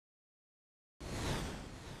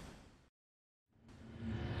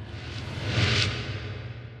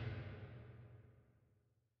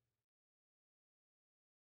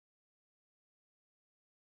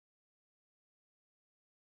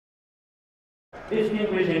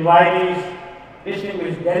distinguished invitees,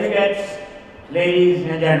 distinguished delegates, ladies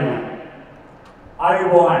and gentlemen.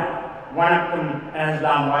 Ayubowan, Vanakkam and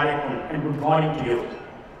Assalamu Alaikum, and good morning to you.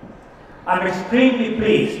 I am extremely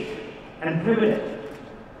pleased and privileged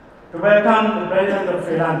to welcome the President of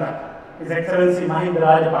Sri Lanka, His Excellency Mahinda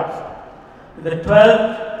Rajapaksa, to the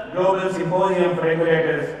 12th Global Symposium for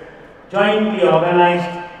Regulators, jointly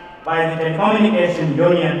organized by the Telecommunication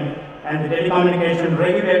Union and the Telecommunication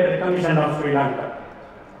Regulatory Commission of Sri Lanka.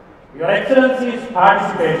 Your Excellency's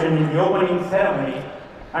participation in the opening ceremony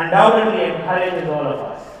undoubtedly encourages all of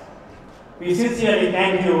us. We sincerely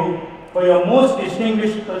thank you for your most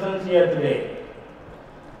distinguished presence here today.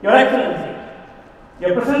 Your Excellency,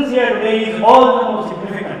 your presence here today is all the more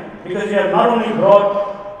significant because you have not only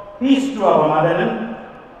brought peace to our motherland,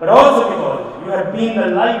 but also because you have been the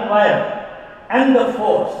live wire and the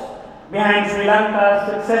force behind Sri Lanka's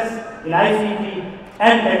success in ICT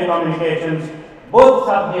and telecommunications, both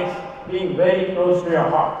subjects being very close to your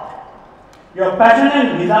heart. Your passion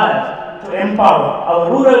and desire to empower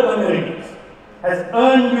our rural communities has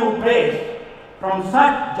earned you praise from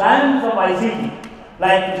such giants of ICT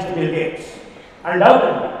like Mr. Bill Gates.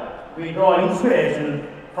 Undoubtedly, we draw inspiration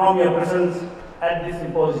from your presence at this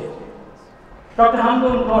symposium. Dr.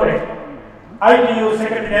 Hamdun Kore, ITU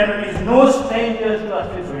Secretary General, is no stranger to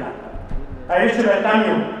us in Sri Lanka. I wish to welcome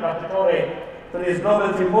you, Dr. Kore, to this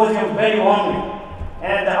global symposium very warmly.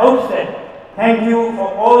 And at the outset, thank you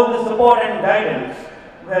for all the support and guidance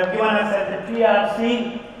you have given us at the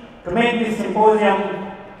TRC to make this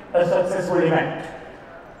symposium a successful event.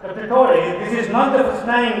 Dr. Kore, this is not the first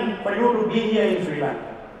time for you to be here in Sri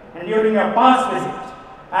Lanka. And during your past visit,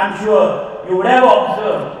 I am sure you would have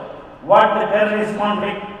observed what the terrorist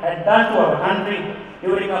conflict had done to our country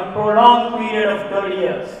during a prolonged period of 30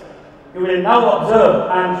 years. You will now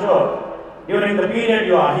observe, I am sure, during the period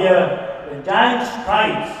you are here, the giant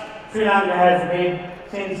strides Sri Lanka has made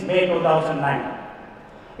since May 2009.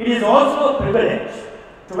 It is also a privilege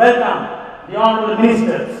to welcome the Honourable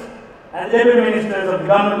Ministers and Deputy Ministers of the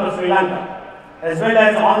Government of Sri Lanka, as well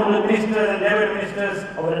as Honourable Ministers and Deputy Ministers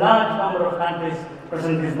of a large number of countries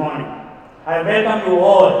present this morning. I welcome you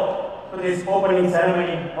all to this opening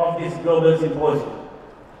ceremony of this global symposium.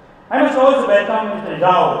 I must also welcome Mr.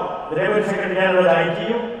 Zhao, the Deputy Secretary General of the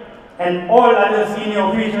ITU, and all other senior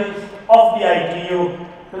officials of the ITU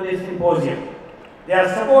to this symposium. Their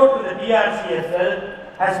support to the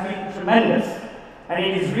TRC has been tremendous, and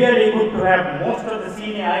it is really good to have most of the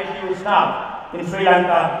senior ITU staff in Sri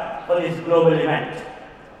Lanka for this global event.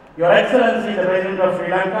 Your Excellency, the President of Sri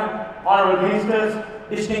Lanka, Honourable Ministers,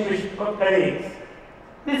 distinguished colleagues,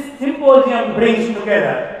 this symposium brings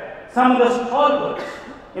together some of the stalwarts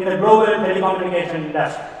in the global telecommunication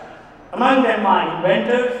industry. Among them are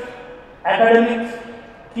inventors, academics,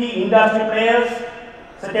 key industry players,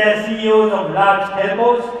 such as CEOs of large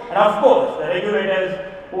telcos, and of course, the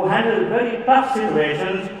regulators who handle very tough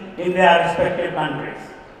situations in their respective countries.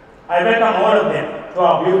 I welcome all of them to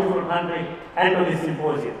our beautiful country and to this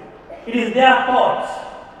symposium. It is their thoughts,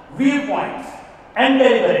 viewpoints, and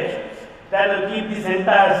deliberations that will keep this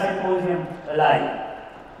entire symposium alive.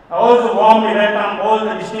 I also warmly welcome all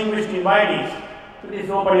the distinguished invitees to this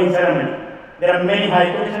opening ceremony. There are many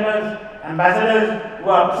High Commissioners, Ambassadors who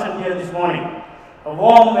are present here this morning. A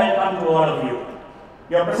warm welcome to all of you.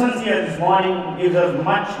 Your presence here this morning gives us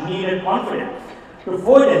much needed confidence to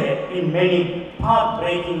forge ahead in many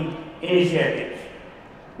path-breaking initiatives.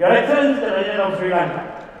 Your Excellency, the President of Sri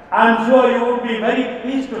Lanka, I am sure you would be very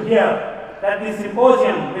pleased to hear that this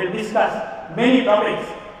symposium will discuss many topics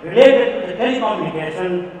related to the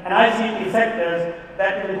telecommunication and ICT sectors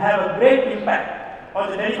that will have a great impact on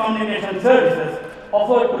the telecommunication services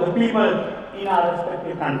offered to the people in our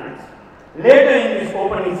respective countries. Later in this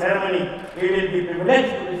opening ceremony, we will be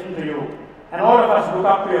privileged to listen to you, and all of us look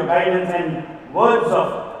up to your guidance and words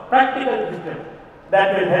of practical wisdom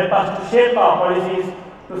that will help us to shape our policies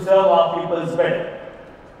to serve our peoples better.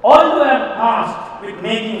 Although I am tasked with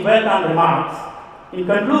making welcome remarks, in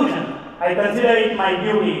conclusion, I consider it my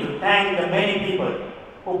duty to thank the many people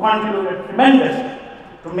who contributed tremendously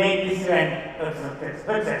to make this event a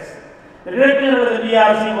success. The Director General of the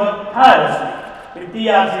TRC worked tirelessly with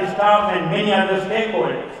TRC staff and many other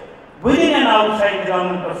stakeholders within and outside the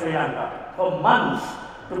Government of Sri Lanka for months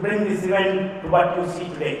to bring this event to what you see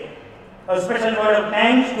today. A special word of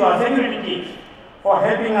thanks to our security teams for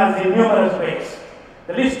helping us in numerous ways.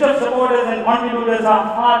 The list of supporters and contributors are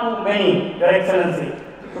far too many, Your Excellency,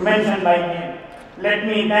 to mention by name. Let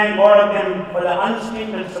me thank all of them for the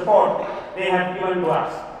unstinted support they have given to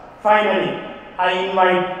us. Finally, I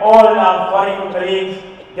invite all our foreign colleagues,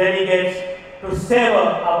 delegates, to savor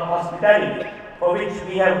our hospitality for which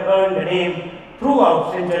we have earned a name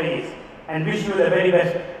throughout centuries, and wish you the very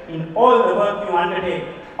best in all the work you undertake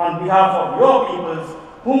on behalf of your peoples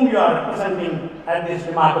whom you are representing at this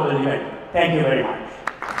remarkable event. Thank you very much.